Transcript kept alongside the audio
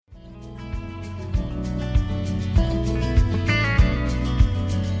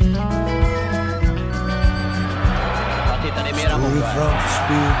framför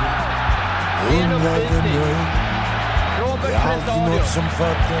spegeln. Undrar vem jag är. Det är alltid något som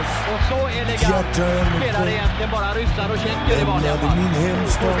fattas. Och så elegant spelar det egentligen bara ryssar och tjecker i vanliga fall. Min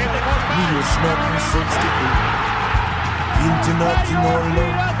hemstad, nyårsnatten 67. Vinternatt i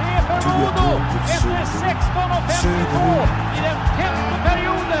Norrland, tog jag tåget söderut. I den 5:e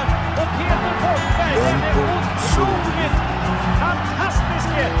perioden. Och Peter Forsberg är en otroligt fantastisk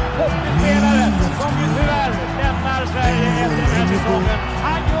hockeyspelare som ju tyvärr lämnar Sverige efter den här säsongen.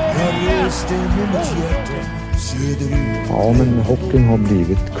 Han gör det igen. Ja, men hockeyn har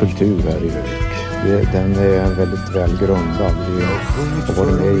blivit kultur här i Övik. Den är väldigt väl grundad. Vi har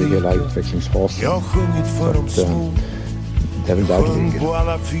varit med i hela utvecklingsfasen. Jag har sjungit för de små. Det är väl där det ligger. På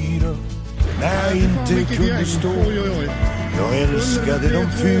alla fyra, när jag inte kunde stå. Jag älskade de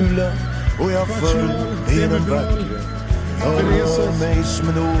fula och jag föll med de vackra. Jag rör mig som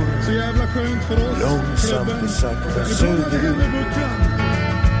en år. Långsamt och sakta söderut.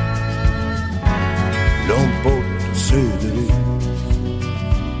 Långt bort söderut.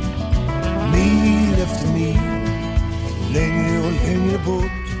 Mil efter mil, längre och längre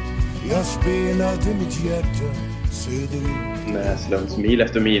bort. Jag spelade mitt hjärta söderut. Näslunds mil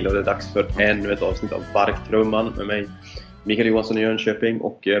efter mil, och det är dags för ännu ett avsnitt av Barktrumman med mig, Mikael Johansson i Jönköping,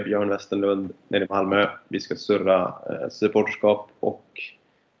 och Björn Westerlund nere i Malmö. Vi ska surra supporterskap och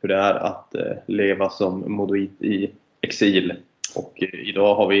hur det är att leva som modoit i exil. Och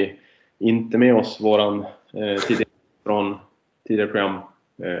idag har vi inte med oss våran från tidigare program,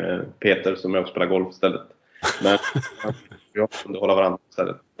 Peter, som är och spelar golf istället. Men vi har underhålla varandra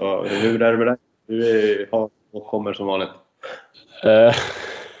istället. Och hur är det med dig? Du har och kommer som vanligt.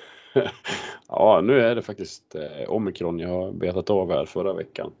 Ja, nu är det faktiskt omikron jag har betat av här förra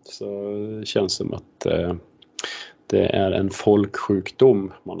veckan. Så det känns som att det är en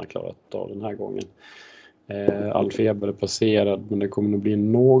folksjukdom man har klarat av den här gången. All feber är passerad, men det kommer nog bli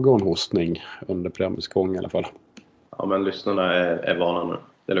någon hostning under programmets gång i alla fall. Ja, men lyssnarna är vana nu.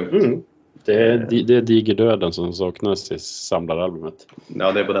 Det är lugnt. Det är digerdöden som saknas i samlaralbumet.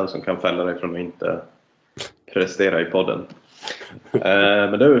 Ja, det är på den som kan fälla dig från att inte prestera i podden.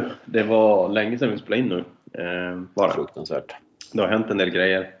 Men du, det var länge sedan vi spelade in nu. Bara. Fruktansvärt. Det har hänt en del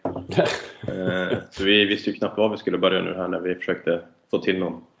grejer. Så vi visste ju knappt vad vi skulle börja nu här när vi försökte få till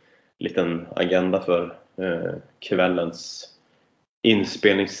någon liten agenda för kvällens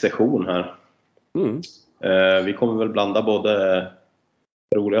inspelningssession här. Vi kommer väl blanda både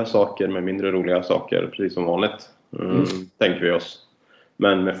roliga saker med mindre roliga saker, precis som vanligt, tänker vi oss.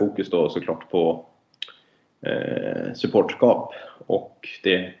 Men med fokus då såklart på supportskap och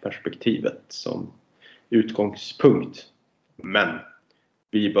det perspektivet som utgångspunkt. Men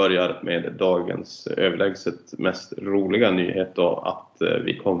vi börjar med dagens överlägset mest roliga nyhet då, att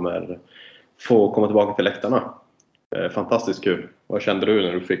vi kommer få komma tillbaka till läktarna. Fantastiskt kul. Vad kände du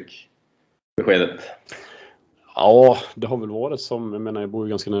när du fick beskedet? Ja, det har väl varit som, jag menar, jag bor ju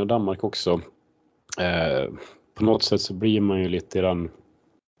ganska nära Danmark också. På något sätt så blir man ju lite i den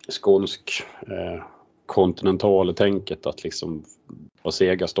skånsk kontinentala tänket att liksom vad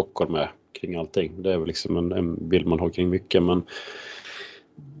sega Stockholm är kring allting. Det är väl liksom en bild man har kring mycket, men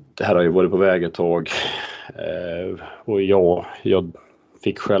det här har ju varit på väg ett tag. Och jag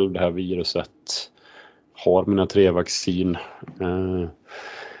fick själv det här viruset, har mina 3 vaccin.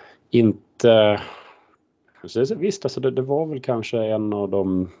 Visst, alltså det var väl kanske en av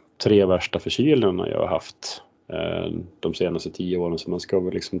de 3 värsta förkylningarna jag har haft de senaste 10 åren, så man ska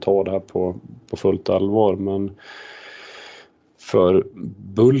väl liksom ta det här på fullt allvar. Men för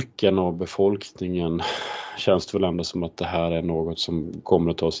bulken av befolkningen känns det väl ändå som att det här är något som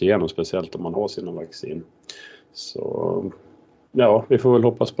kommer att ta sig igenom, speciellt om man har sina vaccin. Så ja, vi får väl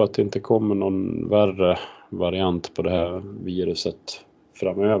hoppas på att det inte kommer någon värre variant på det här viruset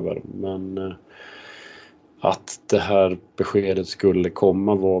framöver. Men att det här beskedet skulle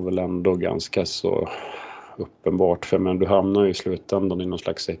komma var väl ändå ganska så uppenbart. För men du hamnar ju i slutändan i någon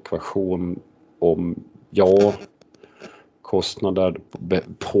slags ekvation om kostnader,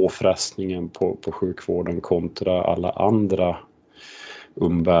 påfrestningen på sjukvården kontra alla andra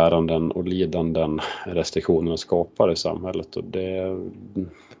umbäranden och lidanden restriktionerna skapar i samhället. Och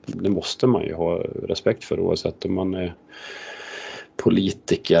det måste man ju ha respekt för, oavsett om man är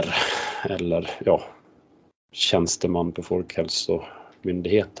politiker eller tjänsteman på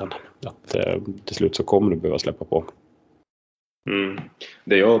Folkhälsomyndigheten. Att till slut så kommer det behöva släppa på.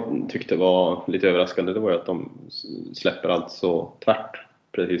 Det jag tyckte var lite överraskande, det var ju att de släpper allt så tvärt,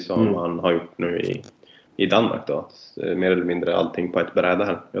 precis som man har gjort nu i Danmark då. Att mer eller mindre allting på ett bräde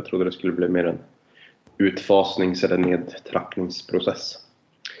här. Jag trodde det skulle bli mer en utfasnings- eller nedtrappningsprocess.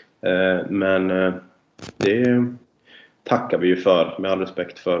 Men tackar vi ju för, med all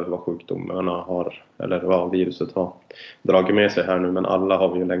respekt för vad sjukdomarna har, eller vad viruset har dragit med sig här nu. Men alla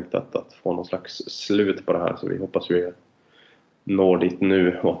har vi ju längtat att få någon slags slut på det här, så vi hoppas vi når dit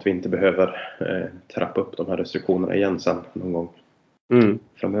nu och att vi inte behöver trappa upp de här restriktionerna igen sen någon gång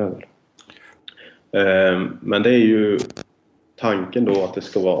framöver. Men det är ju tanken då att det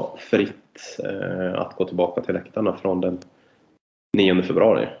ska vara fritt att gå tillbaka till läktarna från den 9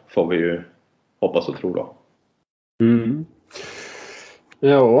 februari, får vi ju hoppas och tro då.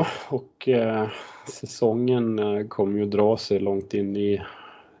 Ja, och säsongen kommer ju dra sig långt in i,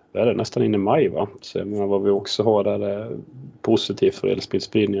 nästan in i maj, va? Så jag menar, vad vi också har där är positivt för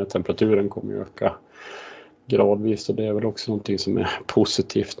smittspridning, att temperaturen kommer ju öka gradvis, och det är väl också någonting som är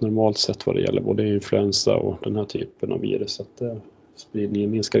positivt normalt sett vad det gäller både influensa och den här typen av virus, att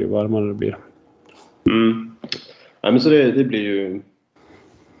spridningen minskar ju varmare det blir. Ja, men så det blir ju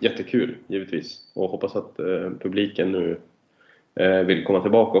jättekul givetvis, och hoppas att publiken nu vill komma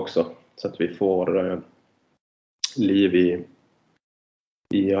tillbaka också, så att vi får liv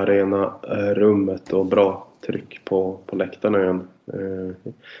i arenarummet och bra tryck på läktarna igen.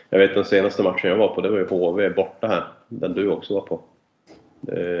 Jag vet den senaste matchen jag var på, det var ju HV borta här, den du också var på,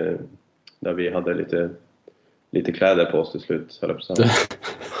 där vi hade lite kläder på oss till slut, höll jag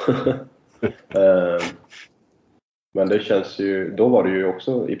på men det känns ju, då var det ju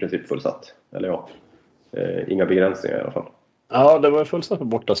också i princip fullsatt, eller ja, inga begränsningar i alla fall. Ja, det var fullsatt på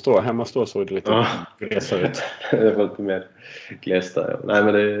bortastå. Hemmastå såg det lite glesare ut. Det var lite mer glest där. Nej,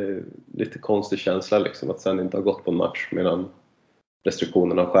 men det är lite konstig känsla liksom, att sen inte ha gått på en match medan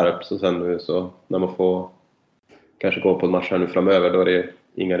restriktionerna skärps, och sen nu så när man får kanske gå på en match här nu framöver, då är det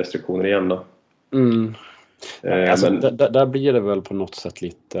inga restriktioner igen då. Alltså, där blir det väl på något sätt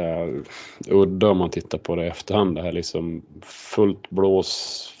lite udda om man tittar på det i efterhand. Det här liksom fullt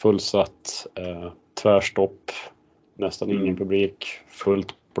blås, fullsatt, tvärstopp, nästan ingen publik,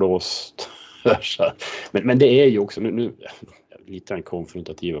 fullt blås. Men det är ju också nu lite en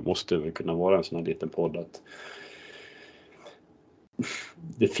konfrontativa, måste väl kunna vara en sån här liten podd, att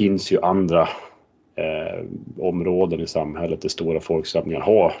det finns ju andra områden i samhället där stora folksamlingar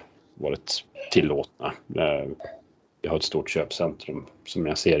har varit tillåtna. Jag har ett stort köpcentrum som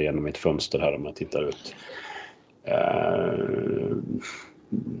jag ser genom mitt fönster här om jag tittar ut.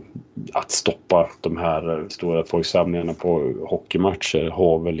 Att stoppa de här stora folksamlingarna på hockeymatcher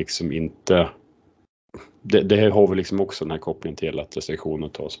har väl liksom inte... Det har väl liksom också den här kopplingen till att restriktioner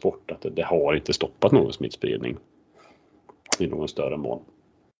tas bort. Att det har inte stoppat någon smittspridning i någon större mån.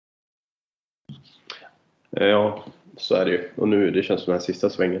 Ja, så är det ju. Och nu, det känns som den här sista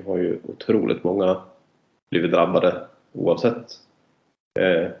svängen har ju otroligt många blivit drabbade oavsett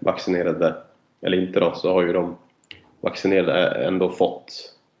vaccinerade eller inte då, så har ju de vaccinerade ändå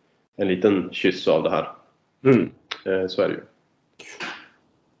fått en liten kyss av det här. Så är det ju.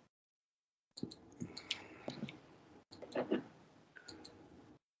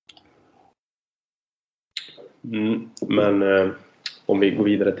 Men om vi går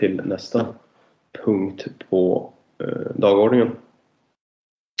vidare till nästa punkt på dagordningen,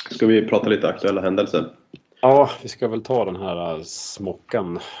 ska vi prata lite aktuella händelser. Ja, vi ska väl ta den här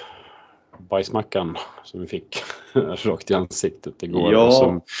bajsmackan som vi fick rakt i ansiktet igår. Ja.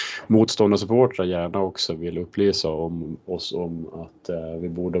 Som motståndarsupportrar gärna också vill upplysa oss om att vi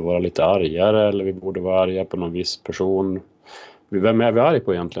borde vara lite argare, eller vi borde vara arga på någon viss person. Vem är vi arg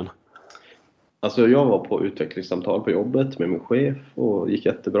på egentligen? Alltså jag var på utvecklingssamtal på jobbet med min chef och gick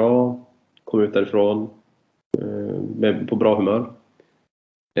jättebra. Kom ut därifrån på bra humör.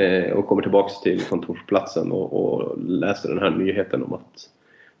 Och kommer tillbaka till kontorsplatsen och läser den här nyheten om att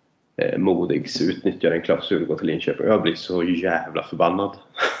Modigs utnyttjar en klausul och går till Linköping. Jag blir så jävla förbannad.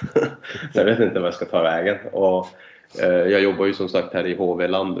 Jag vet inte vad jag ska ta vägen. Och jag jobbar ju som sagt här i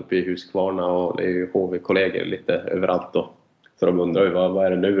HV-land uppe i Huskvarna, och det är ju HV-kollegor lite överallt då. Så de undrar ju vad är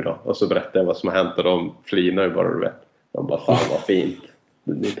det nu då? Och så berättar jag vad som har hänt, och de flinar ju bara, du vet. De bara, fan vad fint.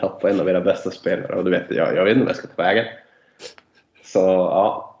 Ni tappar en av era bästa spelare, och du vet, jag vet inte vad jag ska ta vägen. Så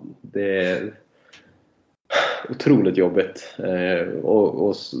ja, det är otroligt jobbigt.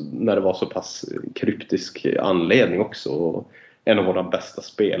 Och när det var så pass kryptisk anledning också. Och en av våra bästa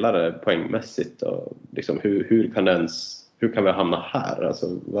spelare poängmässigt. Och liksom, hur kan vi hamna här?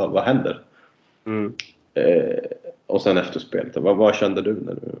 Alltså, vad händer? Och sen efter spelet, vad kände du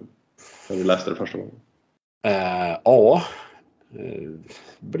när du läste det första gången?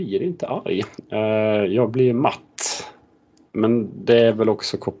 Blir inte arg. Jag blir matt. Men det är väl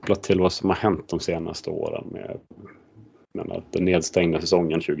också kopplat till vad som har hänt de senaste åren med att den nedstängda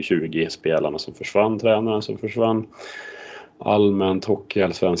säsongen 2020, spelarna som försvann, tränaren som försvann, allmänt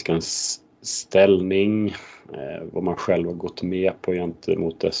hockeyallsvenskans ställning, vad man själv har gått med på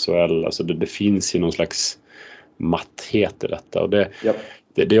gentemot SHL. Alltså det finns ju någon slags matthet i detta. Och det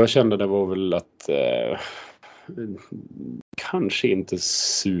jag kände det var väl att kanske inte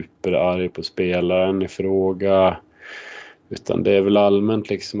superarg på spelaren i fråga, utan det är väl allmänt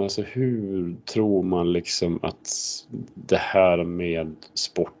liksom, alltså hur tror man liksom att det här med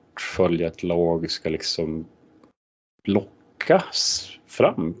sport, följa ett lag, ska liksom lockas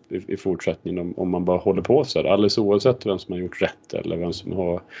fram i fortsättningen om man bara håller på så här. Alldeles oavsett vem som har gjort rätt eller vem som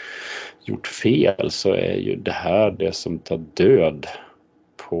har gjort fel, så är ju det här det som tar död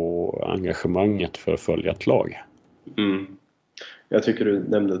på engagemanget för att följa ett lag. Jag tycker du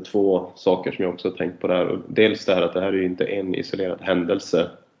nämnde 2 saker som jag också har tänkt på där. Dels det här att det här är ju inte en isolerad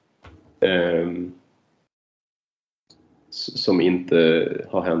händelse som inte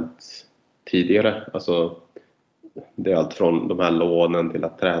har hänt tidigare. Alltså, det är allt från de här lånen till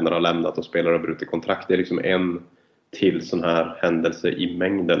att tränare har lämnat och spelare har brutit kontrakt. Det är liksom en till sån här händelse i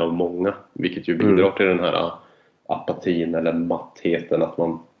mängden av många, vilket ju bidrar till den här apatin eller mattheten, att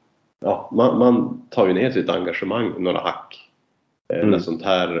man tar ju ner sitt engagemang några hack när sånt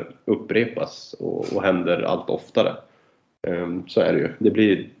här upprepas och händer allt oftare. Så är det ju. Det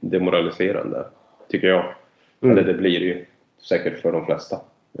blir demoraliserande, tycker jag. Eller det blir ju säkert för de flesta.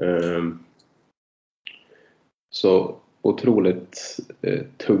 Så otroligt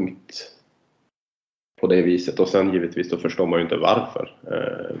tungt på det viset. Och sen givetvis då förstår man ju inte varför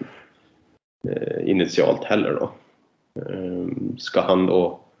initialt heller då. Ska han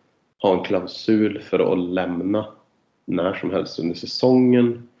då ha en klausul för att lämna när som helst under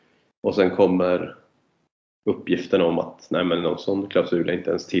säsongen, och sen kommer uppgiften om att nej, men någon sån klausul är inte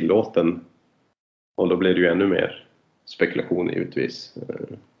ens tillåten, och då blir det ju ännu mer spekulation givetvis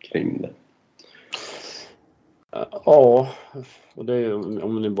kring det. Ja, och det är,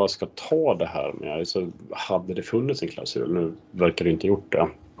 om ni bara ska ta det här med, så hade det funnits en klausul, nu verkar det inte gjort det.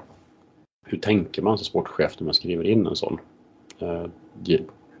 Hur tänker man som sportchef när man skriver in en sån?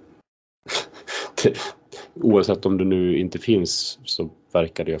 Oavsett om det nu inte finns, så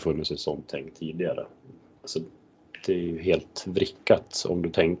verkar det ha funnits ett sånt tänk tidigare. Alltså, det är ju helt vrickat om du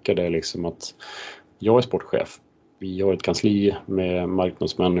tänker det liksom att jag är sportchef. Vi har ett kansli med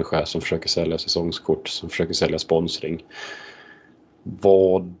marknadsmänniskor här som försöker sälja säsongskort, som försöker sälja sponsring.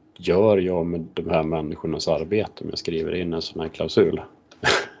 Vad gör jag med de här människornas arbete om jag skriver in en sån här klausul?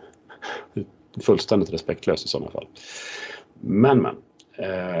 Fullständigt respektlöst i sådana fall. Men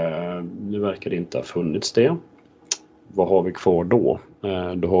nu verkar det inte ha funnits det. Vad har vi kvar då?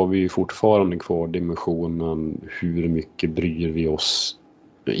 Då har vi ju fortfarande kvar dimensionen hur mycket bryr vi oss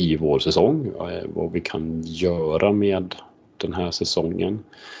i vår säsong, vad vi kan göra med den här säsongen.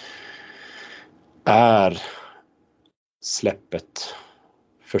 Är släppet,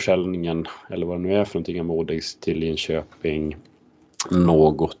 försäljningen eller vad det nu är för någonting av Modix till Linköping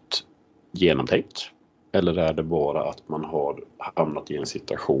något genomtänkt? Eller är det bara att man har hamnat i en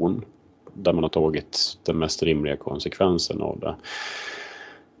situation där man har tagit den mest rimliga konsekvensen av det?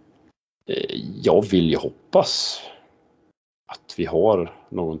 Jag vill ju hoppas att vi har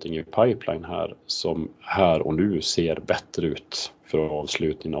någonting i pipeline här som här och nu ser bättre ut för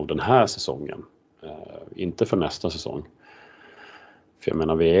avslutningen av den här säsongen. Inte för nästa säsong. För jag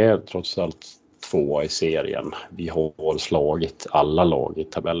menar, vi är trots allt 2 i serien. Vi har slagit alla lag i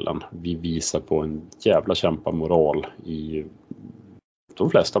tabellen. Vi visar på en jävla kämpamoral i de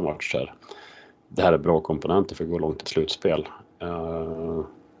flesta matcher. Det här är bra komponenter för att gå långt i slutspel.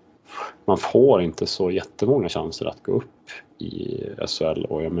 Man får inte så jättemånga chanser att gå upp i SHL,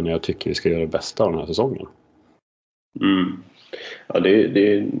 och jag tycker vi ska göra det bästa av den här säsongen. Ja, det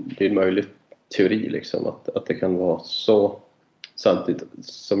är en möjlig teori liksom, att det kan vara så. Samtidigt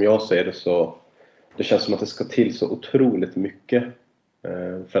som jag ser det, så det känns som att det ska till så otroligt mycket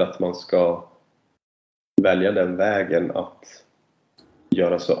för att man ska välja den vägen att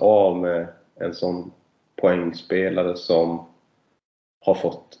göra sig av med en sån poängspelare som har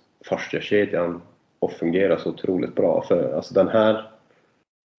fått första kedjan och fungerar så otroligt bra. För alltså det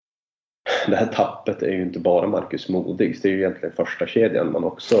här tappet är ju inte bara Marcus Modigs, det är ju egentligen första kedjan man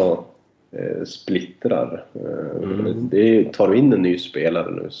också splittrar. Det tar du in en ny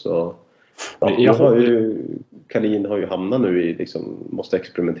spelare nu, så Kalin har ju hamnat nu i liksom, måste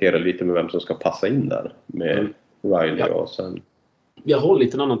experimentera lite med vem som ska passa in där med Riley och sen. Jag har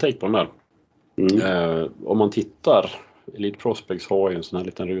lite en annan take på den där. Om man tittar, Elite Prospects har ju en sån här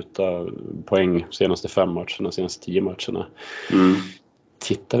liten ruta poäng senaste 5 matcherna, senaste 10 matcherna.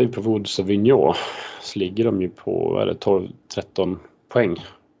 Tittar vi på Woods och Vigneault så ligger de ju på 12-13 poäng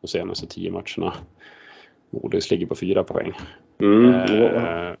de senaste 10 matcherna. Modis ligger på 4 poäng.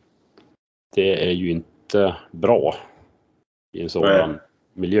 det är ju inte bra i en sådan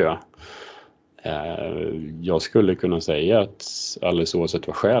miljö. Jag skulle kunna säga att alldeles oavsett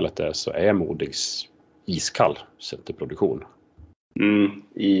vad skälet är så är Modigs iskall sett till produktion.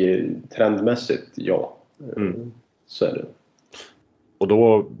 I trendmässigt, ja. Så är det. Och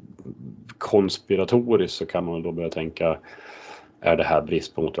då konspiratoriskt så kan man då börja tänka, är det här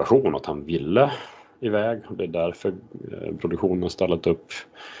brist på motivation att han ville iväg? Det är därför produktionen har ställt upp.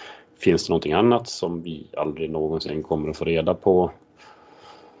 Finns det någonting annat som vi aldrig någonsin kommer att få reda på?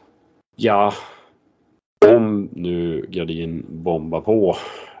 Ja, om nu Gradin bombar på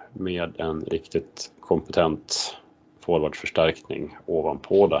med en riktigt kompetent forwardförstärkning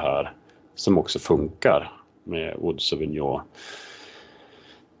ovanpå det här som också funkar med Woods och Vigneault,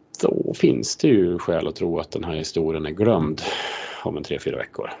 då finns det ju skäl att tro att den här historien är glömd om 3-4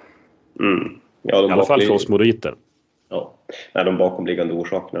 veckor. Ja, i alla fall för oss moditer. Ja, de bakomliggande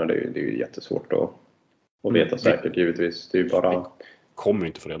orsakerna, det är ju jättesvårt att veta säkert givetvis. Det är ju bara... kommer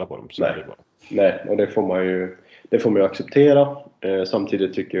inte få reda på dem. Så Nej. Nej, och det får man ju acceptera.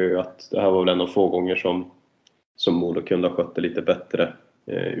 Samtidigt tycker jag ju att det här var väl en av få gånger som Modo kunde ha skött det lite bättre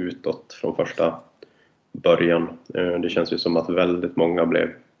utåt från första början. Det känns ju som att väldigt många blev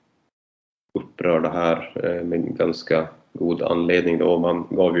upprörda här med ganska god anledning då. Man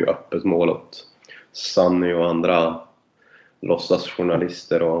gav ju öppet mål åt Sunny och andra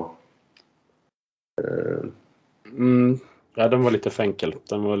låtsasjournalister och ja, den var lite för enkel.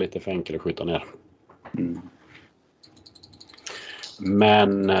 Den var lite för enkel att skjuta ner.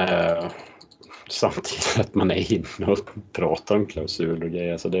 Men samtidigt att man är inne och pratar om klausuler och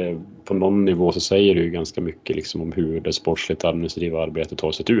grejer. Alltså det, på någon nivå så säger det ju ganska mycket liksom om hur det sportsligt administrativa arbetet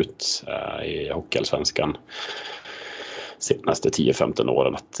har sett ut i Hockeyallsvenskan senaste 10-15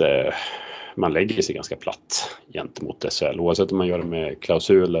 åren. Att man lägger sig ganska platt gentemot SHL. Oavsett om man gör det med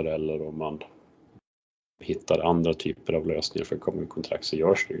klausuler eller om man hittar andra typer av lösningar för kommande kontrakt, så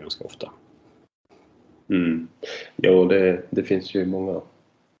görs det ju ganska ofta. Ja, det finns ju många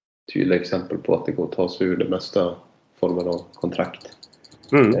tydliga exempel på att det går att ta sig ur det mesta formen av kontrakt.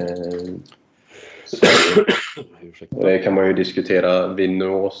 Det kan man ju diskutera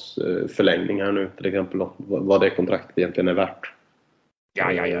Vigneaults förlängning här nu till exempel då, vad det kontraktet egentligen är värt.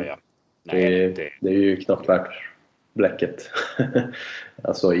 Ja. Nej, det är ju knappt värt bläcket.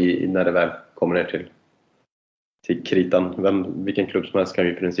 Alltså när det väl kommer ner till kritan. Vilken klubb som helst kan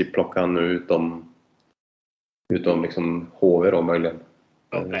ju i princip plocka han nu utom liksom HV då möjligen.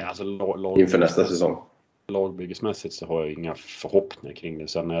 Nej, alltså inför nästa säsong. Lagbyggesmässigt så har jag inga förhoppningar kring det.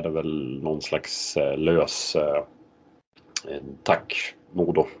 Sen är det väl någon slags lös tack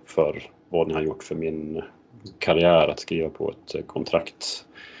Modo för vad ni har gjort för min karriär att skriva på ett kontrakt.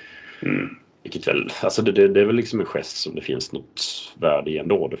 Vilket väl, alltså det är väl liksom en gest som det finns något värde i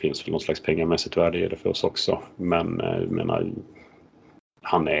ändå. Det finns väl något slags pengamässigt värde i det för oss också. Men jag menar,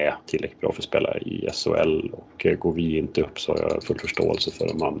 han är tillräckligt bra för spelare i SHL och går vi inte upp så har jag full förståelse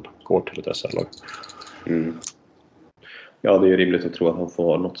för om man går till ett SHL-lag. Ja, det är ju rimligt att tro att han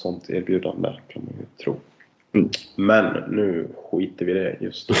får något sånt erbjudande, kan man ju tro. Men nu skiter vi det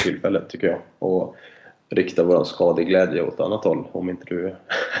just för tillfället tycker jag. Och rikta våran skadeglädje åt annat håll, om inte du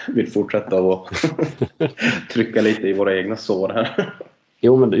vill fortsätta och trycka lite i våra egna sår här.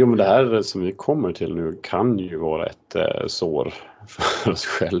 Jo men det här som vi kommer till nu kan ju vara ett sår för oss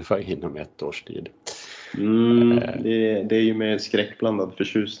själva inom ett års tid. Det är ju med skräckblandad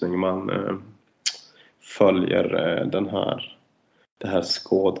förtjusning man följer det här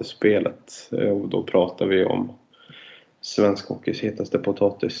skådespelet. Och då pratar vi om svensk hockeys hetaste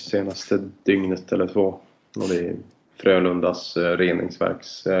potatis senaste dygnet eller två. Och det är Frölundas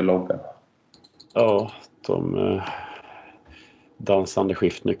reningsverkslogga. Ja, de dansande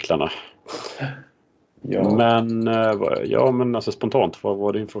skiftnycklarna. Ja. Men alltså spontant, vad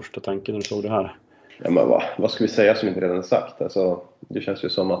var din första tanke när du såg det här? Ja, men vad ska vi säga som inte redan är sagt? Alltså, det känns ju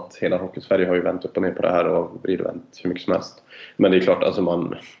som att hela Hockeysverige har ju vänt upp och ner på det här och vänt hur mycket som helst. Men det är klart, alltså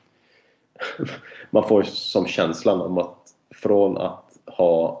man får ju som känslan om att från att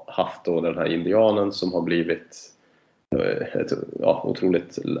ha haft då den här indianen som har blivit ett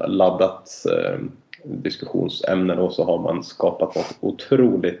otroligt laddat diskussionsämne då, så har man skapat något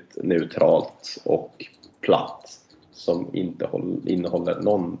otroligt neutralt och platt som inte innehåller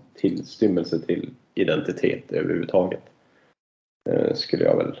någon tillstymmelse till identitet överhuvudtaget, skulle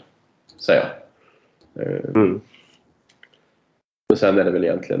jag väl säga. Men sen är det väl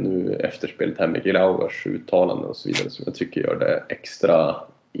egentligen nu efterspelet här med Grauers uttalanden och så vidare som jag tycker gör det extra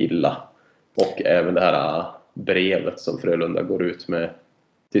illa. Och även det här brevet som Frölunda går ut med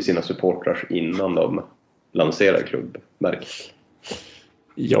till sina supportrar innan de lanserar klubbmärket.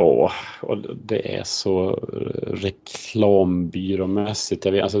 Ja, och det är så reklambyråmässigt.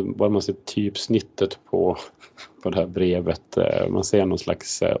 Jag vet, alltså, bara man ser typsnittet på det här brevet. Man ser någon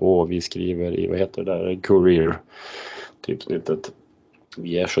slags, vi skriver i, vad heter det där, Courier typsnittet.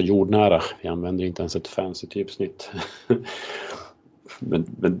 Vi är så jordnära, vi använder inte ens ett fancy typsnitt. men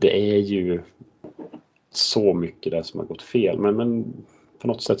det är ju så mycket där som har gått fel. Men på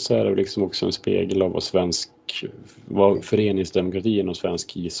något sätt så är det liksom också en spegel av vad föreningsdemokratin och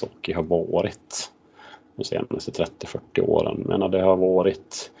svensk ishockey har varit de senaste 30-40 åren. Men det har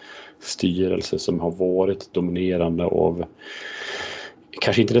varit styrelser som har varit dominerande av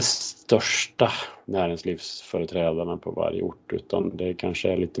kanske inte det största näringslivsföreträdarna på varje ort, utan det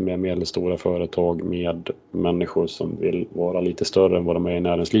kanske är lite mer medelstora företag med människor som vill vara lite större än vad de är i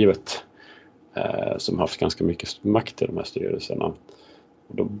näringslivet, som haft ganska mycket makt i de här styrelserna.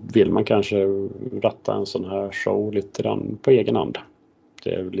 Och då vill man kanske ratta en sån här show lite grann på egen hand.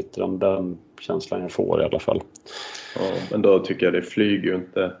 Det är lite grann den känslan jag får i alla fall. Ja, men då tycker jag det flyger ju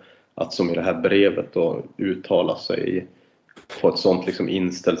inte att som i det här brevet då uttala sig på ett sånt liksom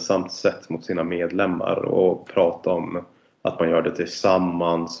inställsamt sätt mot sina medlemmar och prata om att man gör det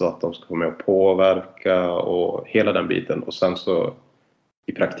tillsammans och att de ska få med och påverka och hela den biten. Och sen så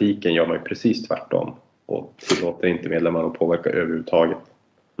i praktiken gör man ju precis tvärtom och tillåter inte medlemmarna att påverka överhuvudtaget.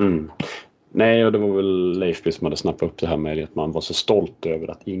 Mm. Nej, och det var väl Leifby som hade snappat upp det här med att man var så stolt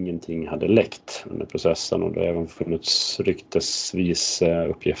över att ingenting hade läckt under processen, och det har även funnits ryktesvis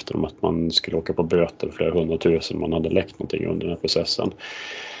uppgifter om att man skulle åka på böter flera 100 000 om man hade läckt någonting under den här processen.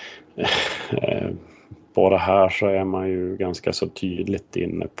 Bara här så är man ju ganska så tydligt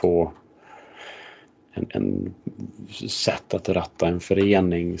inne på en sätt att ratta en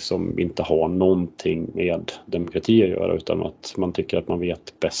förening som inte har någonting med demokrati att göra, utan att man tycker att man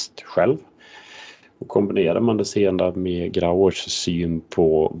vet bäst själv. Och kombinerar man det senare med Grauers syn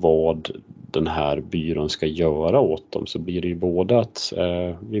på vad den här byrån ska göra åt dem, så blir det ju både att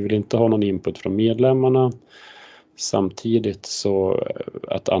vi vill inte ha någon input från medlemmarna, samtidigt så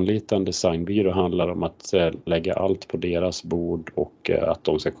att anlita en designbyrå handlar om att lägga allt på deras bord och att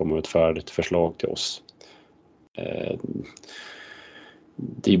de ska komma med ett färdigt förslag till oss.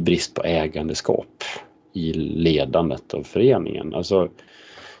 Det är brist på ägandeskap i ledandet av föreningen. Alltså,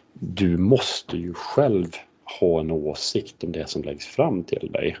 du måste ju själv ha en åsikt om det som läggs fram till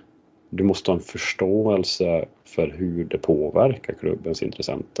dig. Du måste ha en förståelse för hur det påverkar klubbens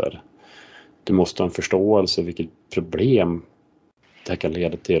intressenter. Du måste ha en förståelse vilket problem det här kan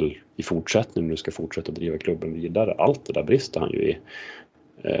leda till i fortsättningen när du ska fortsätta driva klubben vidare. Allt det där brister han ju i.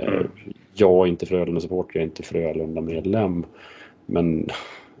 Jag är inte Frölunda-supporter, jag är inte Frölunda-medlem. Men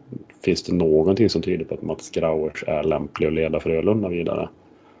finns det någonting som tyder på att Mats Grauers är lämplig att leda Frölunda vidare?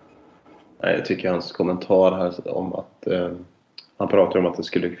 Nej, jag tycker hans kommentar här om att han pratar om att det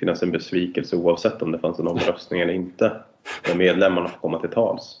skulle finnas en besvikelse oavsett om det fanns en omröstning eller inte. När medlemmarna får komma till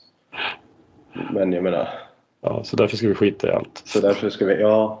tals. Men jag menar... Ja, så därför ska vi skita i allt. Så därför ska vi...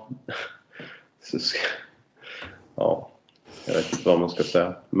 Ja. Ja. Jag vet inte vad man ska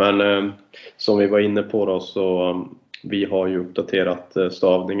säga. Men som vi var inne på då, så vi har ju uppdaterat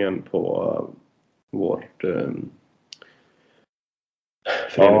stavningen på vårt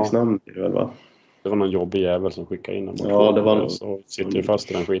föreningsnamn. Ja. Va? Det var någon jobbig jävel som skickade in en motion. Ja, det var någon... Så sitter ju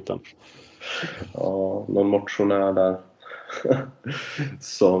fast i den skiten. Ja, någon motionär där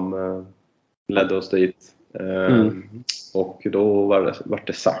som ledde oss dit. Och då var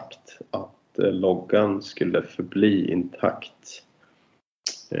det sagt att loggan skulle förbli intakt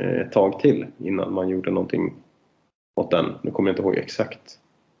ett tag till innan man gjorde någonting åt den. Nu kommer jag inte ihåg exakt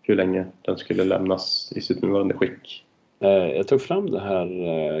hur länge den skulle lämnas i sitt nuvarande skick. Jag tog fram det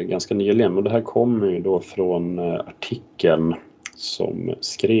här ganska nyligen, och det här kommer ju då från artikeln som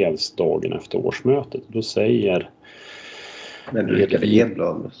skrevs dagen efter årsmötet. Då säger... Men du Rickard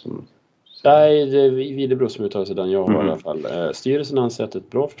Edblad som... Nej, det är Videbro som uttalar sig, den jag har i alla fall. Styrelsen anser att ett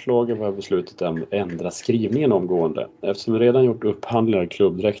bra förslag var beslutet att ändra skrivningen omgående. Eftersom vi redan gjort upphandlingar av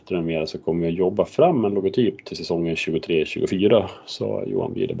klubbdräkter och mer, så kommer vi att jobba fram en logotyp till säsongen 23-24, sa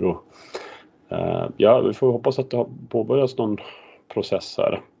Johan Videbro. Ja, vi får hoppas att det har påbörjats någon process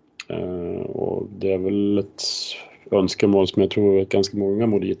här. Och det är väl ett önskemål som jag tror att ganska många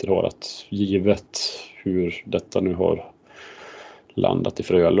moditer har, att givet hur detta nu har landat i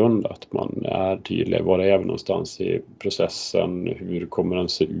Frölunda, att man är tydlig var det är någonstans i processen, hur kommer den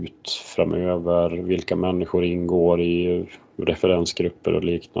se ut framöver, vilka människor ingår i referensgrupper och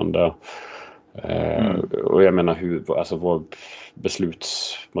liknande. Och jag menar vad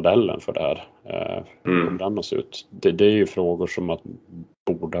beslutsmodellen för det här kommer den att se ut. Det är ju frågor som man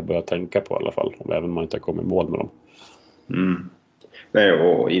borde börja tänka på i alla fall, även om man inte har kommit i mål med dem. Nej,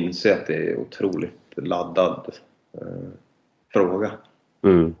 och inse att det är otroligt laddad fråga.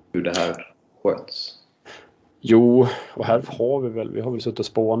 Hur det här sköts. Jo, och här har vi har väl suttit och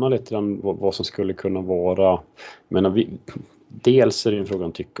spånat lite grann vad som skulle kunna vara. Men dels är det en fråga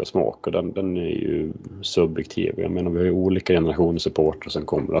om tycke och smak, och den är ju subjektiv. Jag menar, vi har ju olika generationer supporter som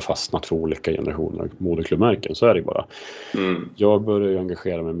kommer att fastnat för olika generationer moderklubbmärken, så är det ju bara. Jag började ju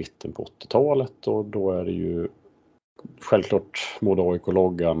engagera mig mitten på 80-talet, och då är det ju självklart Modo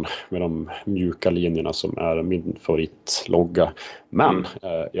AIK-loggan med de mjuka linjerna som är min favoritlogga. Men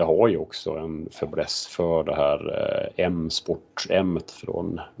jag har ju också en fäbless för det här M-sport M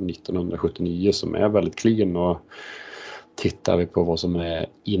från 1979 som är väldigt clean, och tittar vi på vad som är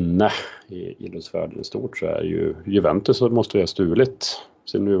inne i idrottsvärlden i stort, så är ju Juventus, så måste vi ha stulit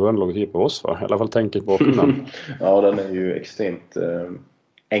sin nuvarande logotyp på oss, va? I alla fall tänket bakom den. Ja, den är ju extremt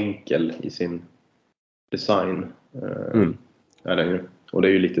enkel i sin design. Ja, det är ju. Och det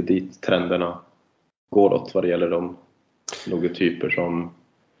är ju lite dit trenderna går åt vad det gäller de logotyper som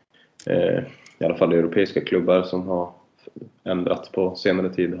i alla fall europeiska klubbar som har ändrat på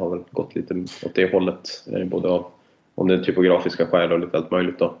senare tid har väl gått lite åt det hållet, både av om det är typografiska skäl och lite allt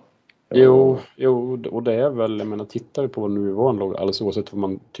möjligt då. Jo, och det är väl, jag menar, tittar vi på vår nuvarande logga, alldeles oavsett vad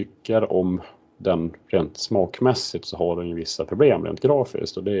man tycker om den rent smakmässigt, så har den ju vissa problem rent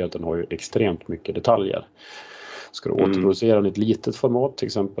grafiskt, och det är att den har ju extremt mycket detaljer. Ska du återproducera den i ett litet format, till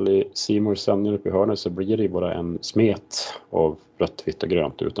exempel i C-More sändning uppe i hörnet, så blir det bara en smet av rött, vitt och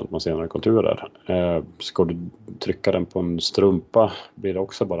grönt utan att man ser några konturer. Ska du trycka den på en strumpa blir det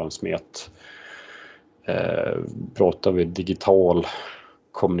också bara en smet. Pratar vi digital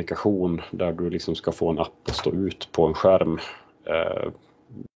kommunikation där du liksom ska få en app att stå ut på en skärm.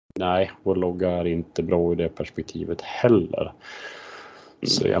 Nej, vår logga är inte bra i det perspektivet heller.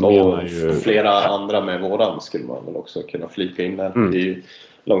 Så jag menar ju... Flera andra med våran skulle man väl också kunna flika in där. Det är ju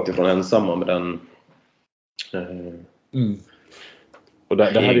långt ifrån ensamma med den Och det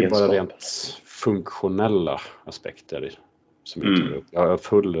här är ju bara rent funktionella aspekter som jag tar upp. Jag har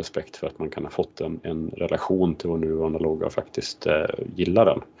full respekt för att man kan ha fått en relation till vår nuvarande logga och faktiskt gillar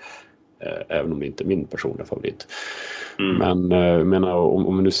den. Även om det inte är min personliga favorit. Men jag menar,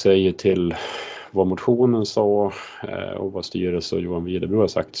 om man nu säger till vad motionen sa och vad styrelse och Johan Widebro har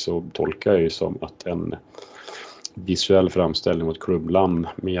sagt, så tolkar jag ju som att en visuell framställning mot klubbland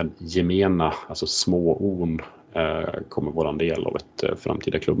med gemena, alltså små on, kommer vara en del av ett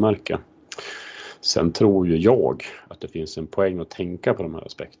framtida klubbmärke. Sen tror ju jag att det finns en poäng att tänka på de här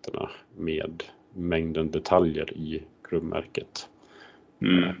aspekterna med mängden detaljer i klubbmärket.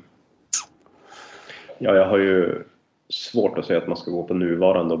 Ja, jag har ju svårt att säga att man ska gå på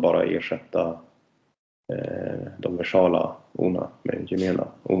nuvarande och bara ersätta de versala ona med gemena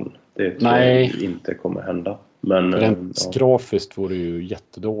on. Det tror jag inte kommer hända. Men rent grafiskt vore det ju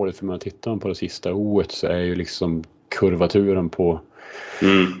jättedåligt, för när man tittar på det sista oet så är ju liksom kurvaturen på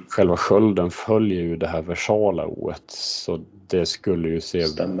själva skölden följer ju det här versala oet, så det skulle ju se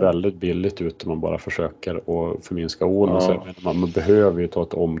väldigt billigt ut om man bara försöker att förminska on. Så man behöver ju ta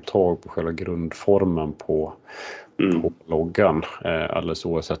ett omtag på själva grundformen på loggan, alldeles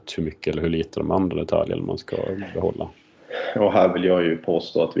oavsett hur mycket eller hur lite de andra detaljerna man ska behålla. Och här vill jag ju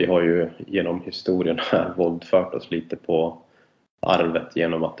påstå att vi har ju genom historien här våldfört oss lite på arvet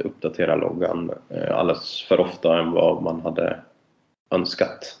genom att uppdatera loggan alldeles för ofta än vad man hade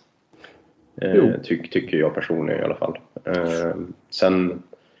önskat. Tycker jag personligen i alla fall. Sen,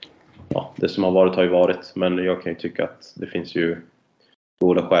 det som har varit har ju varit, men jag kan ju tycka att det finns ju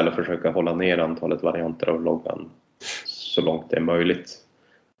goda skäl att försöka hålla ner antalet varianter av loggan så långt det är möjligt.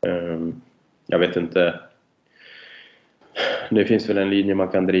 Jag vet inte. Det finns väl en linje man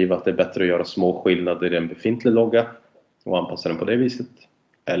kan driva att det är bättre att göra små skillnader i en befintlig logga och anpassa den på det viset.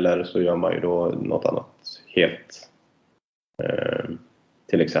 Eller så gör man ju då något annat helt.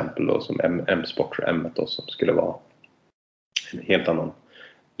 Till exempel då som M-sport M då, som skulle vara en helt annan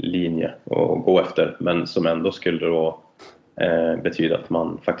linje att gå efter, men som ändå skulle då betyda att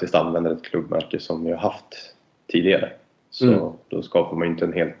man faktiskt använder ett klubbmärke som vi har haft tidigare. Så då skapar man inte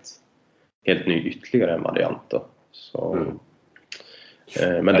en helt ny ytterligare variant då. Så,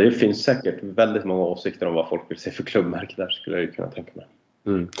 men det finns säkert väldigt många åsikter om vad folk vill se för klubbmärke där, skulle jag ju kunna tänka mig.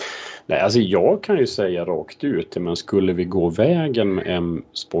 Nej, alltså jag kan ju säga rakt ut, men skulle vi gå vägen med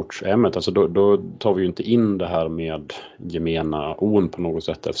M-sports M, alltså då tar vi ju inte in det här med gemena on på något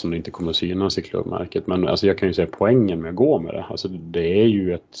sätt, eftersom det inte kommer att synas i klubbmärket. Men alltså jag kan ju säga poängen med att gå med det. Alltså det är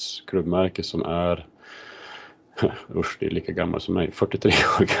ju ett klubbmärke som är det är lika gammalt som mig, 43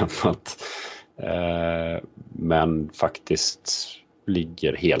 år gammalt. Men faktiskt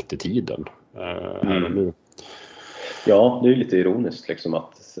ligger helt i tiden här och nu. Ja, det är ju lite ironiskt liksom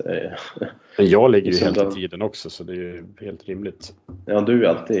att... Men jag ligger ju helt i tiden också, så det är ju helt rimligt. Ja, du är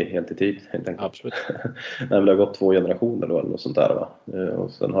alltid helt i tid, helt enkelt. Absolut. Nej, men det har gått 2 generationer då, eller något sånt där, va?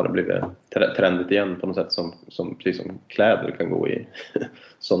 Och sen har det blivit trendigt igen på något sätt, som precis som kläder kan gå i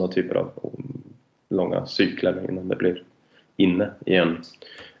sådana typer av långa cykler innan det blir inne igen.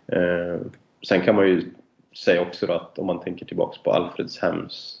 Sen kan man ju säga också då att om man tänker tillbaka på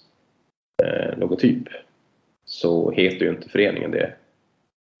Alfredshems logotyp, så heter ju inte föreningen det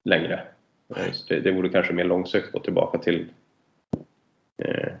längre. Det vore kanske mer långsökt att gå tillbaka till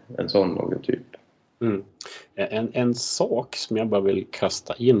en sån logotyp. Mm. En sak som jag bara vill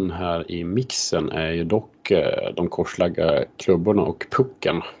kasta in här i mixen är ju dock de korslagda klubborna och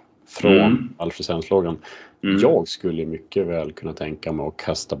pucken från Alfredshems-loggan. Jag skulle mycket väl kunna tänka mig att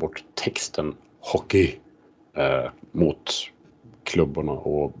kasta bort texten hockey mot klubborna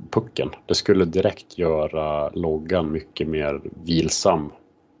och pucken. Det skulle direkt göra loggan mycket mer vilsam.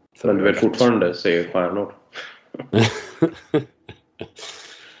 Men du vill fortfarande se stjärnor?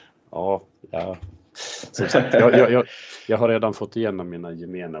 Ja. Som sagt, jag har redan fått igenom mina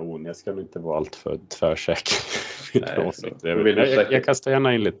gemena ord. Jag ska nog inte vara allt för tvärsäker. Jag kastar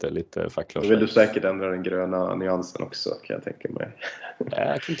gärna in lite facklar. Då vill du säkert ändra den gröna nyansen också, kan jag tänka mig.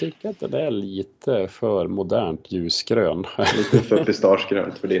 Jag kan tycka att det är lite för modernt ljusgrön. Lite för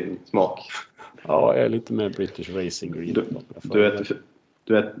pistagegrönt för din smak. Ja, jag är lite mer British Racing Green.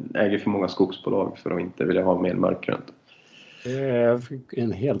 Du äger för många skogsbolag för att inte vilja ha mer mörkgrönt. Det är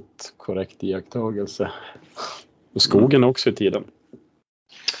en helt korrekt iakttagelse. Och skogen också i tiden.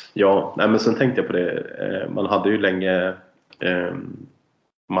 Ja, men sen tänkte jag på det. Man hade ju länge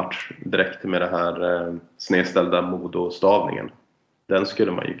match direkt med det här snedställda Modo-stavningen. Den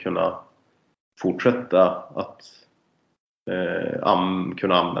skulle man ju kunna fortsätta att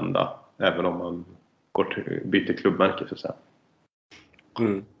kunna använda även om man byter klubbmärke, så att säga.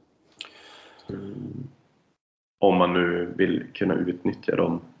 Om man nu vill kunna utnyttja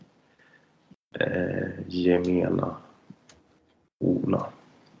de gemena orden.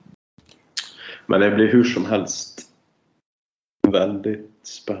 Men det blir hur som helst väldigt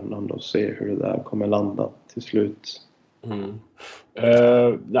spännande att se hur det där kommer landa till slut.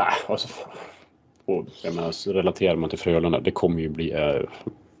 Nej, alltså, jag menar, så relaterar man till Frölunda, det kommer ju bli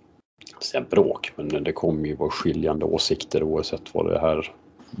bråk, men det kommer ju vara skiljande åsikter oavsett vad det här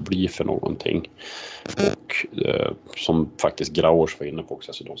blir för någonting. Och som faktiskt Grauers var inne på också,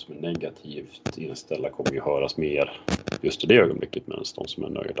 alltså de som är negativt inställda kommer ju höras mer just i det ögonblicket, medan de som är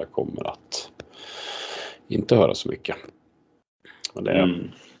nöjda kommer att inte höra så mycket.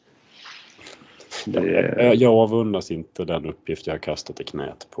 Men jag avundas inte den uppgift jag har kastat i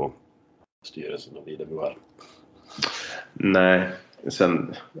knät på styrelsen och Videbro här. Nej,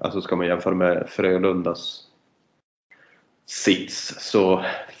 sen alltså ska man jämföra med Frölundas sits, så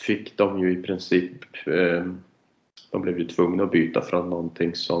fick de ju i princip de blev ju tvungna att byta från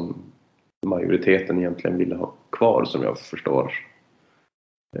någonting som majoriteten egentligen ville ha kvar, som jag förstår.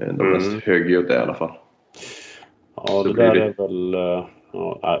 De mest högljudda i alla fall. Ja, så det där är väl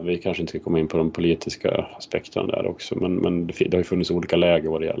vi kanske inte ska komma in på de politiska aspekterna där också, men det har ju funnits olika läger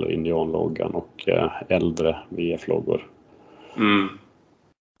vad det gäller indianloggan och äldre VF-loggor.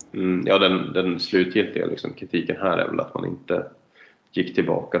 Ja, den slutgiltiga liksom, kritiken här är väl att man inte gick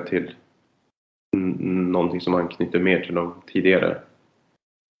tillbaka till någonting som anknyter mer till de tidigare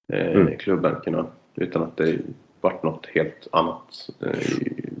klubbmärkena, utan att det varit något helt annat.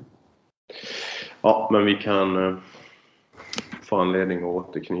 Ja, men vi kan få anledning att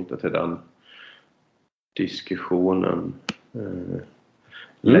återknyta till den diskussionen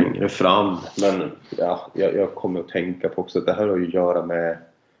längre fram. Men ja, jag kommer att tänka på också att det här har ju att göra med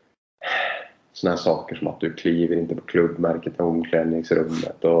såna här saker som att du kliver inte på klubbmärket i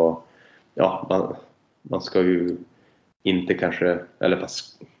omklädningsrummet, och ja, man ska ju inte kanske, eller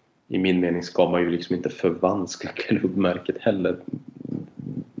fast i min mening ska man ju liksom inte förvanska klubbmärket heller.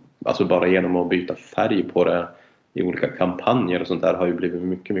 Alltså bara genom att byta färg på det i olika kampanjer och sånt där har ju blivit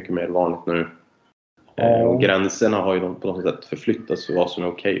mycket, mycket mer vanligt nu. Och gränserna har ju på något sätt förflyttats för vad som är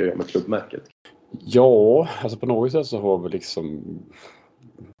okej att göra med klubbmärket. Ja, alltså på något sätt så har vi liksom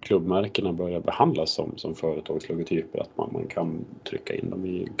klubbmärkena börjat behandlas som företagslogotyper, att man kan trycka in dem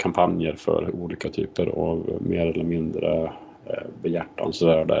i kampanjer för olika typer av mer eller mindre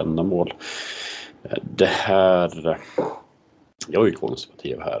behjärtansvärda ändamål. Det här, jag är ju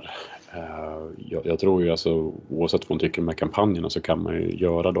konservativ här. Jag tror ju alltså, oavsett vad man tycker om de här kampanjerna, så kan man ju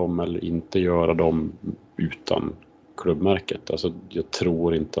göra dem eller inte göra dem utan klubbmärket. Alltså jag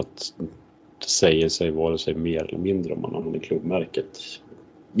tror inte att det säger sig vare sig mer eller mindre om man använder klubbmärket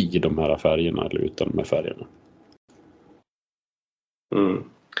i de här färgerna eller utan de här färgerna. Mm.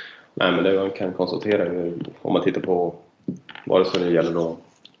 Nej, men det man kan konstatera om man tittar på vare sig det gäller då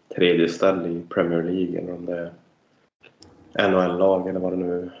tredje ställ i Premier League eller om det är NHL-lag eller vad det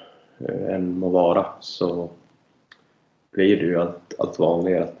nu än må vara, så blir det ju allt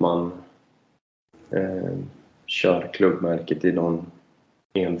vanligare att man kör klubbmärket i någon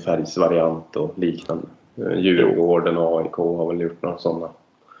enfärgsvariant och liknande. Djurgården och AIK har väl gjort några sådana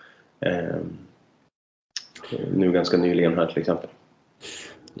nu ganska nyligen här till exempel.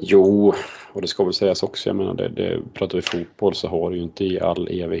 Jo, och det ska väl sägas också, jag menar det pratar vi fotboll, så har det ju inte i all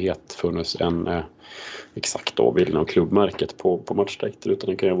evighet funnits en exakt avbildning av klubbmärket på matchdräkter, utan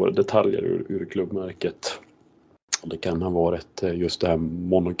det kan ju vara detaljer ur klubbmärket. Det kan ha varit just det här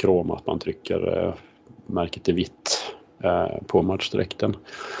monokroma, att man trycker märket i vitt på matchdräkten.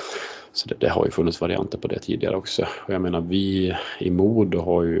 Så det har ju funnits varianter på det tidigare också. Och jag menar, vi i Modo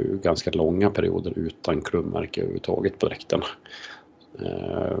har ju ganska långa perioder utan klubbmärke överhuvudtaget på dräkten.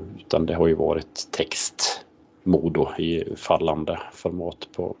 Utan det har ju varit text Modo i fallande format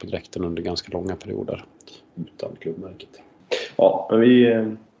på dräkten under ganska långa perioder utan klubbmärket. Ja, men vi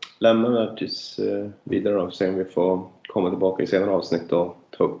lämnar det tills vidare och se om vi får komma tillbaka i senare avsnitt och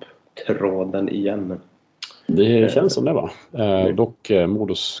ta upp tråden igen. Det känns som det, va? Dock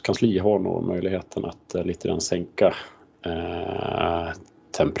Modos kansli har nog möjligheten att lite grann sänka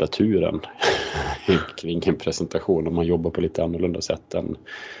temperaturen kring en presentation om man jobbar på lite annorlunda sätt än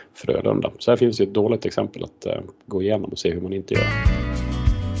Frölunda. Så här finns ju ett dåligt exempel att gå igenom och se hur man inte gör.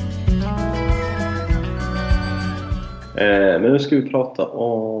 Men nu ska vi prata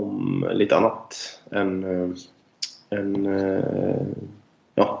om lite annat än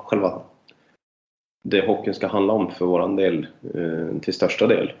själva det hockeyn ska handla om för våran del till största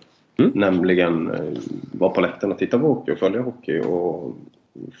del. Nämligen vara på läktaren och titta på hockey och följa hockey och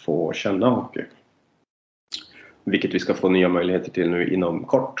få känna hockey. Vilket vi ska få nya möjligheter till nu inom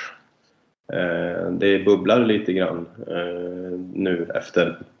kort. Det bubblar lite grann nu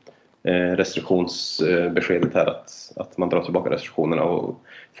efter restriktionsbeskedet här att man drar tillbaka restriktionerna, och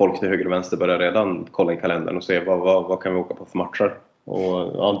folk till höger och vänster börjar redan kolla i kalendern och se vad kan vi åka på för matcher. Och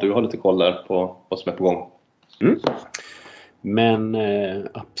ja, du har lite koll där på vad som är på gång. Men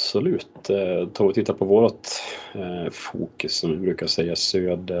absolut, tar vi titta på vårt fokus som vi brukar säga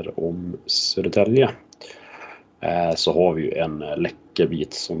söder om Södertälje, så har vi ju en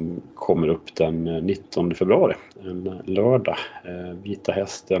läckerbit som kommer upp den 19 februari, en lördag, Vita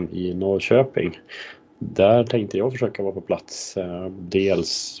Hästen i Norrköping. Där tänkte jag försöka vara på plats,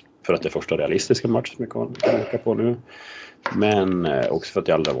 dels för att det är första realistiska match som jag kan åka på nu, men också för att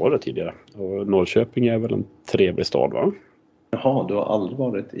jag aldrig har varit tidigare. Och Norrköping är väl en trevlig stad, va? Jaha, du har aldrig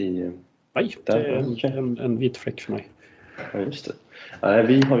varit i... Nej, det är en vit fläck för mig. Ja, just det.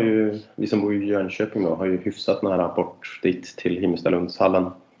 Vi som bor i Jönköping då, har ju hyfsat nära bort dit till Himmelstalundshallen.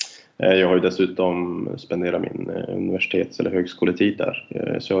 Jag har ju dessutom spenderat min universitets- eller högskoletid där.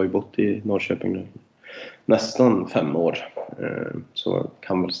 Så jag har ju bott i Norrköping nu nästan 5 år. Så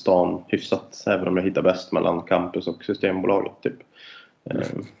kan väl stan hyfsat, även om jag hittar bäst mellan campus och Systembolaget typ.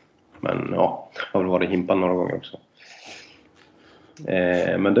 Men ja, jag har väl varit i Himpan några gånger också.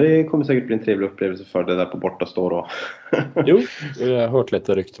 Men det kommer säkert bli en trevlig upplevelse för det där på bortastå då. Jo, jag har hört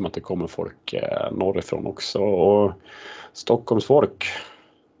lite rykten om att det kommer folk norrifrån också. Och Stockholms folk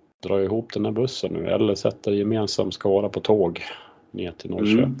drar ihop den här bussen nu, eller sätter gemensam skara på tåg ner till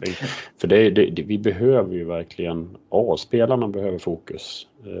Norrköping. För vi behöver ju verkligen, spelarna behöver fokus.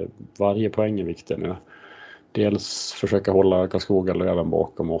 Varje poäng är viktig nu. Dels försöka hålla Karlskoga Löven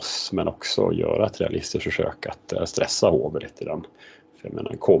bakom oss, men också göra ett realistiskt försök att stressa HV lite grann. För jag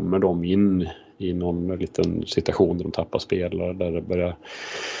menar, kommer de in i någon liten situation där de tappar spelare, där det börjar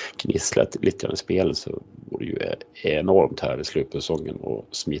gnissla lite grann i spel, så vore det ju enormt här i slutet av säsongen och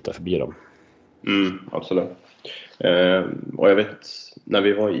smita förbi dem. Absolut. Och jag vet, när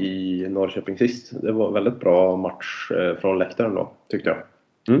vi var i Norrköping sist, det var väldigt bra match från läktaren då, tyckte jag.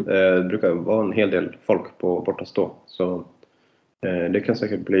 Det brukar vara en hel del folk på bortastå, så det kan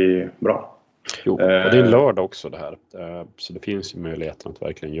säkert bli bra. Jo, och det är en lördag också det här, så det finns ju möjligheten att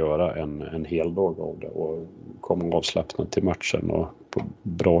verkligen göra en hel dag av det och komma avslappnad till matchen och på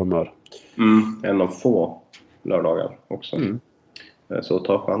bra humör. En av få lördagar också. Så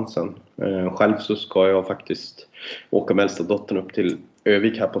ta chansen. Själv så ska jag faktiskt åka med äldsta dottern upp till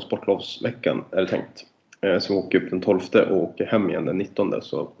Övik här på sportlovsveckan, är det tänkt. Så åker upp den 12 och åker hem igen den 19,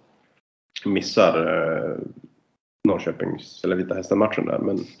 så missar Norrköpings eller Vita Hästen-matchen där,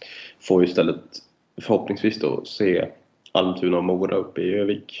 men får istället förhoppningsvis då se Almtuna och Mora uppe i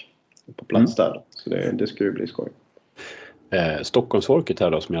Övik på plats där. Så det ska ju bli skoj. Stockholmsfolket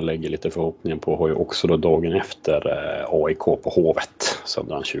här då, som jag lägger lite förhoppningen på, har ju också då dagen efter AIK på Hovet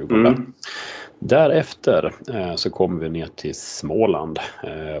söndagen 20. Därefter så kommer vi ner till Småland.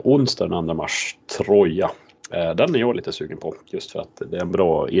 Onsdag den 2 mars, Troja. Den är jag lite sugen på, just för att det är en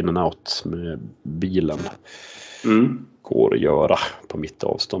bra in and out med bilen. Går att göra på mitt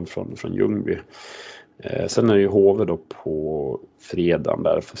avstånd från Ljungby. Sen är det ju HV då på fredagen,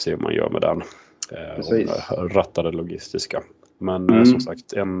 där får se hur man gör med den. Rattade logistiska. Men som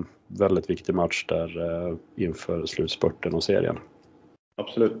sagt, en väldigt viktig match där inför slutspurten och serien.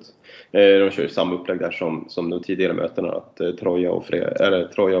 Absolut. De kör ju samma upplägg där som de tidigare mötena, att Troja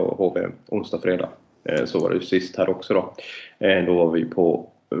och HV onsdag fredag. Så var det ju sist här också då. Då var vi på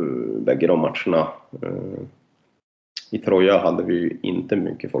bägge de matcherna. I Troja hade vi ju inte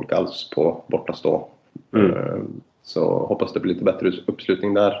mycket folk alls på bortastå. Så hoppas det blir lite bättre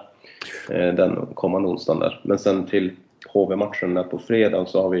uppslutning där den kommande onsdagen där. Men sen till HV-matchen där på fredag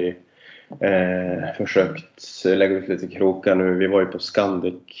så har vi försökt lägga ut lite krokar nu. Vi var ju på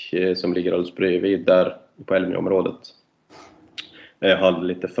Scandic som ligger alldeles bredvid där på Älvnö-området. Hade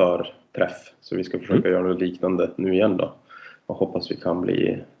lite förträff, så vi ska försöka göra något liknande nu igen då. Och hoppas vi kan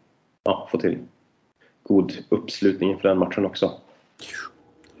få till god uppslutning för den matchen också.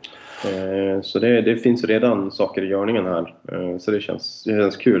 Så det finns redan saker i görningen här. Så det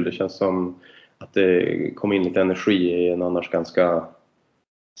känns kul. Det känns som att det kom in lite energi i en annars ganska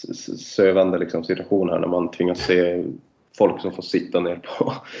sövande liksom situation här, när man tvingas se folk som får sitta ner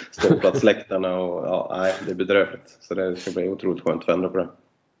på ståplatsläktarna och det är bedrövligt. Så det ska bli otroligt skönt att ändra på det.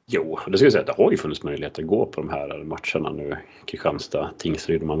 Jo, det ska jag säga att det har ju funnits möjlighet att gå på de här matcherna nu. Kristianstad,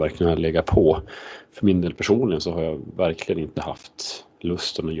 Tingsryd, man verkligen har legat på. För min del personligen så har jag verkligen inte haft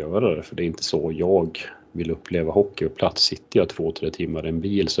lusten att göra det. För det är inte så jag vill uppleva hockey. Och plats sitter jag 2-3 timmar i en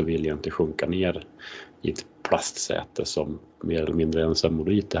bil, så vill jag inte sjunka ner i ett plastsäte som mer eller mindre ensam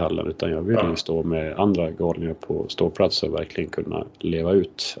morit i hallen. Utan jag vill ju stå med andra galningar på ståplats och verkligen kunna leva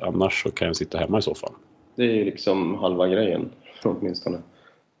ut. Annars så kan jag sitta hemma i soffan. Det är ju liksom halva grejen åtminstone.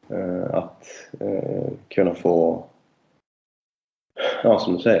 Att kunna få,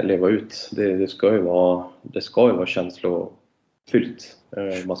 som du säger, leva ut. Det ska ju vara känslofyllt.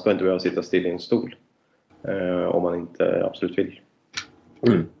 Man ska inte behöva sitta still i en stol om man inte absolut vill.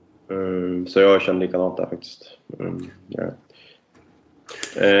 Så jag känner likadant där faktiskt.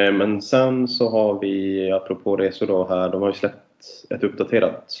 Men sen så har vi, apropå resor då här, de har ju släppt ett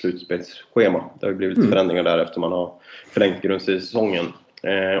uppdaterat slutspelsschema. Det har blivit förändringar där efter man har förlängt grundsäsongen.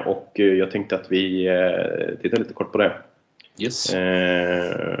 Och jag tänkte att vi tittar lite kort på det. Yes.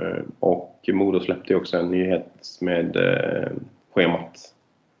 Och Modo släppte också en nyhet med schemat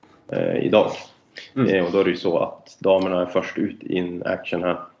idag. Och då är det ju så att damerna är först ut in action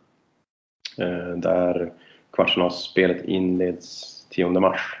här. Där kvartsfinalspelet inleds 10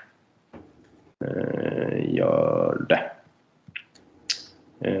 mars. Gör det.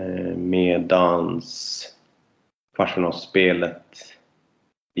 Medans kvartsfinalspelet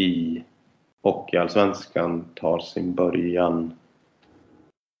i Hockeyallsvenskan tar sin början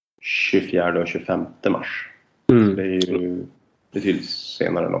 24 och 25 mars. Så det är ju betydligt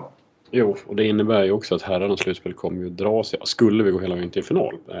senare då. Jo, och det innebär ju också att herrarnas slutspel kommer ju dra sig. Skulle vi gå hela vägen till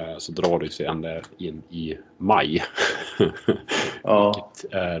final så drar det sig ända in i maj.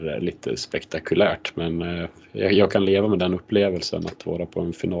 Vilket är lite spektakulärt. Men jag kan leva med den upplevelsen att vara på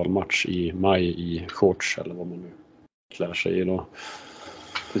en finalmatch i maj i shorts eller vad man nu klär sig i då.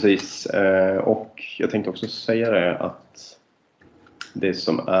 Precis, och jag tänkte också säga det att det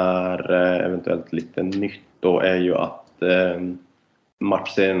som är eventuellt lite nytt då är ju att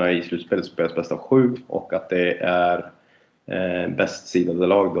matchserierna i slutspelet spelas bäst av 7 och att det är bäst sidade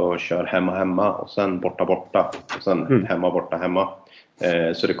lag då kör hemma och sen borta och sen hemma.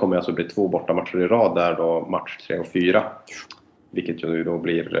 Så det kommer alltså bli 2 bortamatcher i rad där då, match 3 och 4, vilket ju då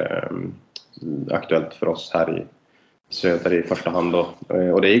blir aktuellt för oss här i söder i första hand då.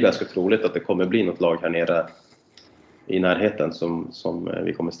 Och det är ju ganska troligt att det kommer bli något lag här nere i närheten som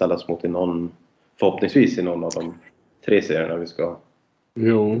vi kommer ställas mot förhoppningsvis i någon av de 3 serierna vi ska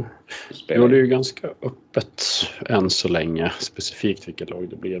spela. Jo, det är ju ganska öppet än så länge specifikt vilket lag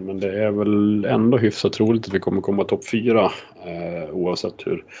det blir, men det är väl ändå hyfsat troligt att vi kommer komma topp 4 oavsett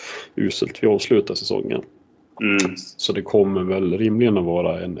hur uselt vi avslutar säsongen. Så det kommer väl rimligen att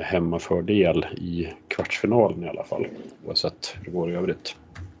vara en hemmafördel i kvartsfinalen i alla fall, oavsett hur det går i övrigt.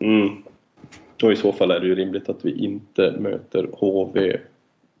 Och i så fall är det ju rimligt att vi inte möter HV,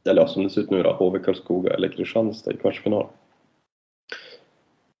 eller som det ser ut nu då, HV Karlskoga eller Kristianstad i kvartsfinal.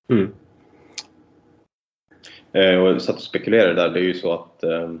 Och så att spekulera där, det är ju så att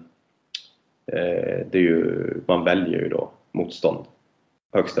det är ju, man väljer ju då motstånd.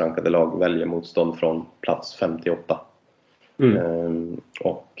 Högst rankade lag väljer motstånd från plats 58.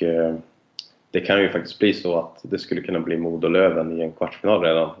 Och det kan ju faktiskt bli så att det skulle kunna bli Modo Löven i en kvartsfinal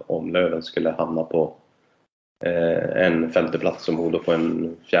redan om Löven skulle hamna på en femte plats och Modo på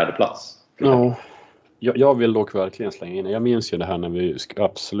en fjärde plats. Ja, jag vill dock verkligen slänga in. Jag minns ju det här när vi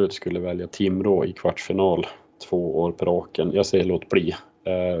absolut skulle välja Timrå i kvartsfinal 2 år på raken. Jag säger låt bli.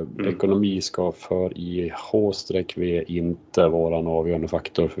 Ekonomi ska för i H-V inte vara en avgörande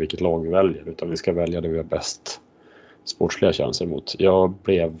faktor för vilket lag vi väljer, utan vi ska välja det vi har bäst sportsliga chanser mot.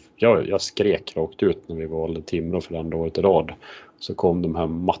 Jag skrek rakt ut när vi valde Timrå för andra året i rad. Så kom de här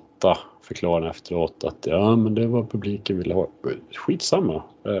matta förklararna efteråt att ja, men det var publiken ville ha. Skitsamma,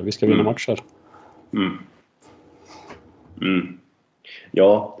 vi ska vinna matcher.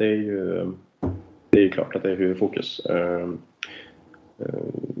 Ja, det är ju klart att det är huvudfokus.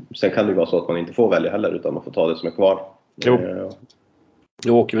 Sen kan det ju vara så att man inte får välja heller, utan man får ta det som är kvar.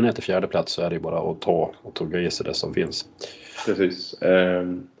 Då åker vi ner till fjärde plats, så är det bara att ta i sig det som finns. Precis.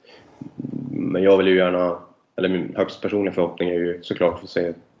 Men jag vill ju gärna, eller min högst personliga förhoppning är ju såklart att få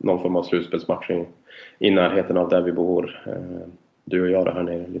se någon form av slutspelsmatch i närheten av där vi bor. Du och jag är här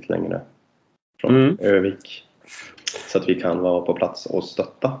nere lite längre från Övik. Så att vi kan vara på plats och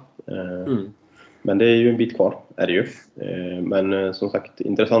stötta. Men det är ju en bit kvar, är det ju. Men som sagt,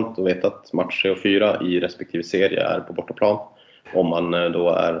 intressant att veta att match 3 och 4 i respektive serie är på bortaplan. Om man då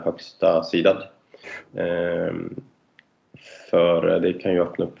är högsta sidad. För det kan ju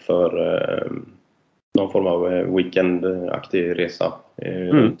öppna upp för någon form av weekendaktig resa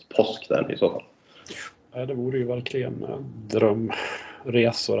runt påsk där i så fall. Ja, det vore ju verkligen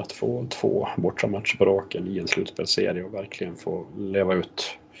drömresor att få 2 bortamatcher på raken i en slutspelsserie och verkligen få leva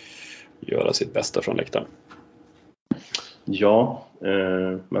ut, göra sitt bästa från läktaren. Ja,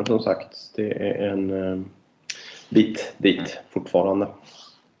 men som sagt, det är en bit dit fortfarande.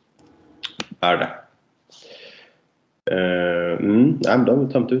 Är det. Då har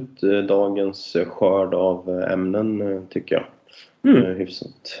vi tömt ut dagens skörd av ämnen, tycker jag.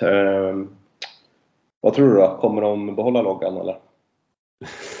 Hyfsat. Vad tror du då? Kommer de behålla loggan eller?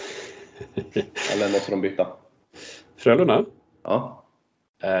 Eller måste de byta? Frölunda? Ja.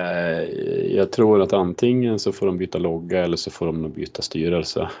 Jag tror att antingen så får de byta logga eller så får de byta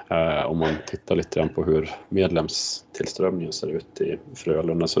styrelse. Om man tittar lite grann på hur medlemstillströmningen ser ut i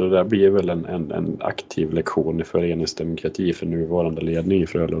Frölunda. Så det där blir väl en aktiv lektion i föreningsdemokrati för nuvarande ledning i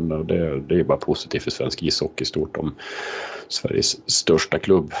Frölunda. Och det är bara positivt för svensk ishockey stort om Sveriges största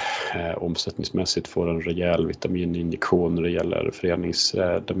klubb omsättningsmässigt får en rejäl vitamininjektion när det gäller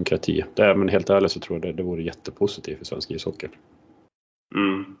föreningsdemokrati. Men helt ärligt så tror jag det vore jättepositivt för svensk ishockey.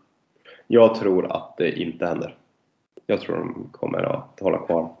 Jag tror att det inte händer. Jag tror de kommer att hålla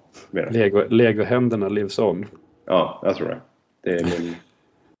kvar med det. Lego-händerna lives on. Ja, jag tror det. Det är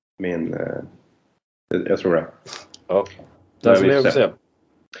min jag tror det. Ja, där får vi se.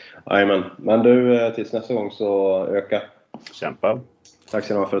 Jajamän. Men du, tills nästa gång så öka. Kämpa. Tack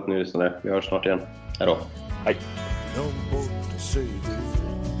så mycket för att ni lyssnade. Vi hörs snart igen. Hej då. Hej.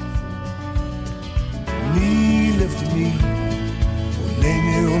 Mil efter mil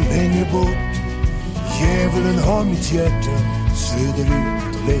och länge bort. Djävulen har mitt hjärta söderut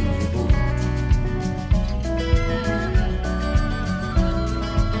och längre